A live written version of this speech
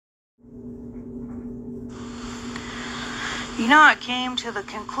I came to the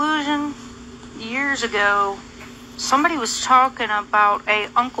conclusion years ago, somebody was talking about a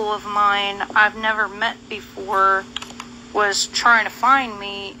uncle of mine I've never met before was trying to find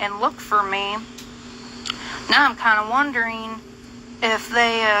me and look for me. Now I'm kind of wondering if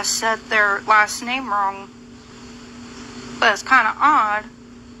they said their last name wrong. But it's kind of odd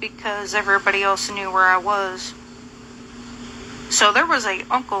because everybody else knew where I was. So there was a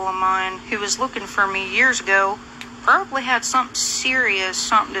uncle of mine who was looking for me years ago. Probably had something serious,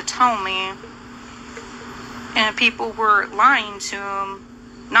 something to tell me. And people were lying to him,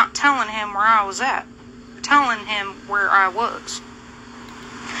 not telling him where I was at, telling him where I was.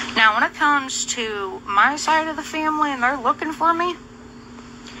 Now, when it comes to my side of the family and they're looking for me,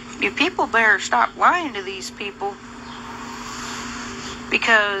 you people better stop lying to these people.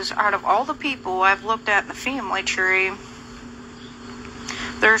 Because out of all the people I've looked at in the family tree,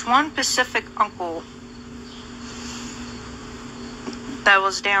 there's one Pacific uncle that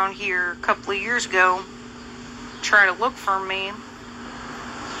was down here a couple of years ago trying to look for me.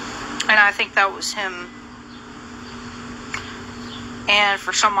 And I think that was him. And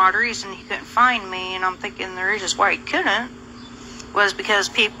for some odd reason, he couldn't find me. And I'm thinking the reason why he couldn't was because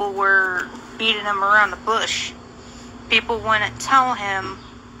people were beating him around the bush. People wouldn't tell him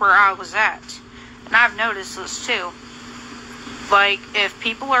where I was at. And I've noticed this too. Like, if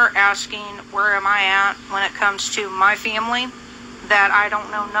people are asking where am I at when it comes to my family that I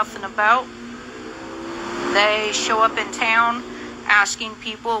don't know nothing about, they show up in town asking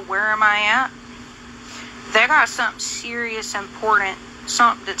people where am I at, they got something serious, important,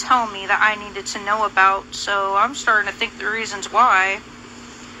 something to tell me that I needed to know about. So I'm starting to think the reasons why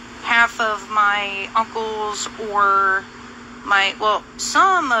half of my uncles or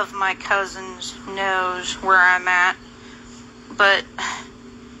some of my cousins knows where I'm at. But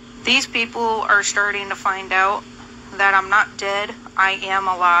these people are starting to find out that I'm not dead, I am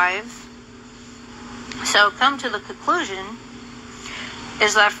alive. So come to the conclusion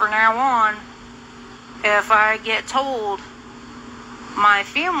is that from now on, if I get told my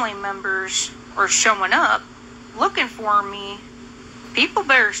family members are showing up looking for me, people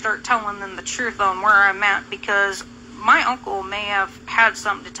better start telling them the truth on where I'm at, because my uncle may have had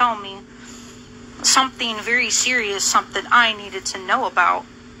something to tell me, something very serious, something I needed to know about.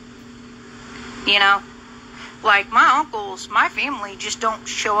 Like my uncles, my family just don't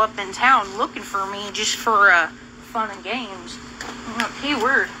show up in town looking for me just for fun and games.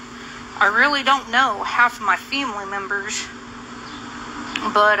 Keyword. I really don't know half of my family members,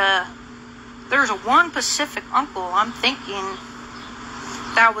 but there's a one Pacific uncle I'm thinking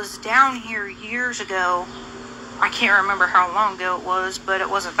that was down here years ago. I can't remember how long ago it was, but it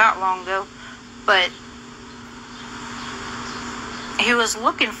wasn't that long ago. But he was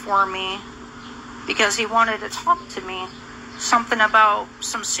looking for me because he wanted to talk to me. Something about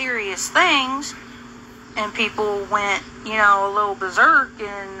some serious things. And people went, a little berserk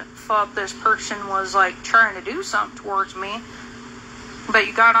and thought this person was like trying to do something towards me. But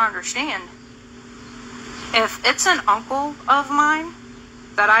you gotta understand, if it's an uncle of mine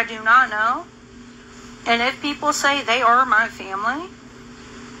that I do not know, and if people say they are my family,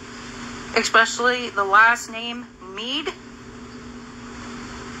 especially the last name Mead,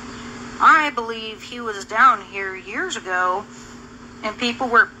 I believe he was down here years ago and people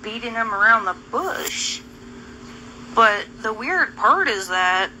were beating him around the bush. But the weird part is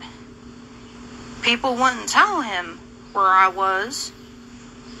that people wouldn't tell him where I was,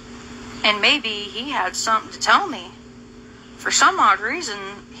 and maybe he had something to tell me. For some odd reason,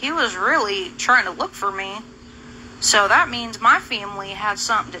 he was really trying to look for me. So that means my family had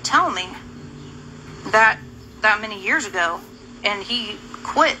something to tell me that many years ago, and he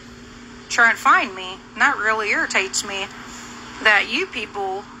quit trying to find me. And that really irritates me, that you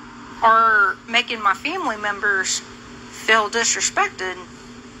people are making my family members feel disrespected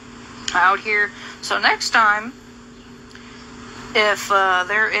out here. So next time, if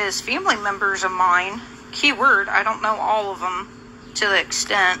there is family members of mine, keyword, I don't know all of them to the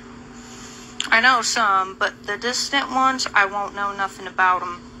extent. I know some, but the distant ones, I won't know nothing about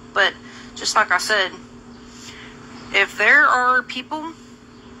them. But just like I said, if there are people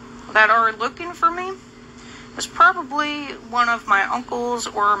that are looking for me, it's probably one of my uncles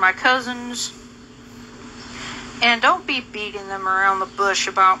or my cousins. And don't be beating them around the bush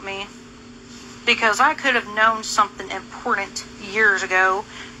about me, because I could have known something important years ago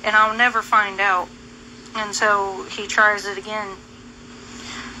and I'll never find out until he tries it again.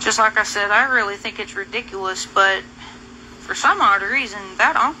 Just like I said, I really think it's ridiculous, but for some odd reason,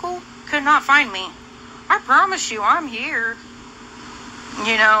 that uncle could not find me. I promise you, I'm here.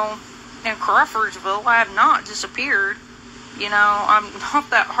 In Crawfordsville, I have not disappeared. You know, I'm not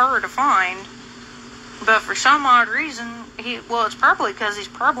that hard to find. But for some odd reason, it's probably because he's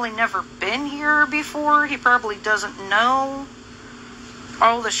probably never been here before. He probably doesn't know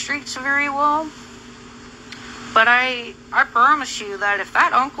all the streets very well. But I promise you that if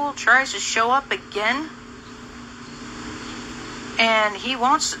that uncle tries to show up again and he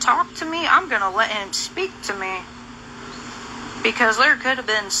wants to talk to me, I'm going to let him speak to me. Because there could have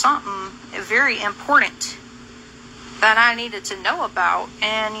been something very important that I needed to know about.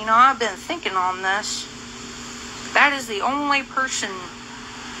 And, you know, I've been thinking on this. That is the only person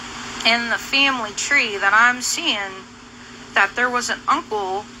in the family tree that I'm seeing that there was an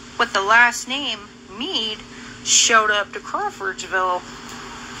uncle with the last name Meade showed up to Crawfordsville.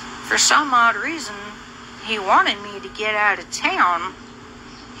 For some odd reason, he wanted me to get out of town.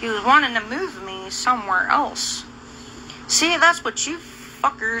 He was wanting to move me somewhere else. See, that's what you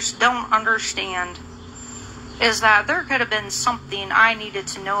fuckers don't understand. Is that there could have been something I needed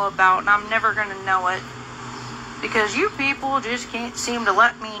to know about, and I'm never going to know it. Because you people just can't seem to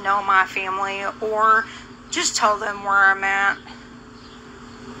let me know my family, or just tell them where I'm at.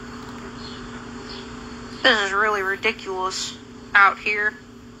 This is really ridiculous out here.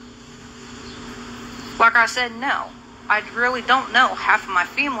 Like I said, no. I really don't know half of my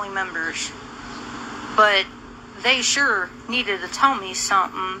family members. But they sure needed to tell me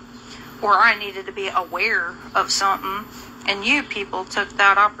something, or I needed to be aware of something, and you people took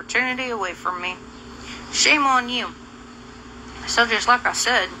that opportunity away from me. Shame on you. So just like I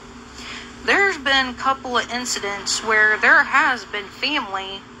said, there's been a couple of incidents where there has been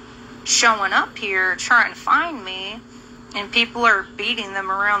family showing up here trying to find me, and people are beating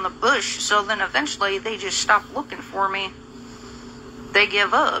them around the bush, so then eventually they just stop looking for me. They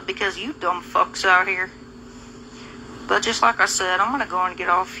give up because you dumb fucks out here. But just like I said, I'm going to go and get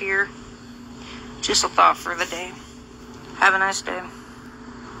off here. Just a thought for the day. Have a nice day.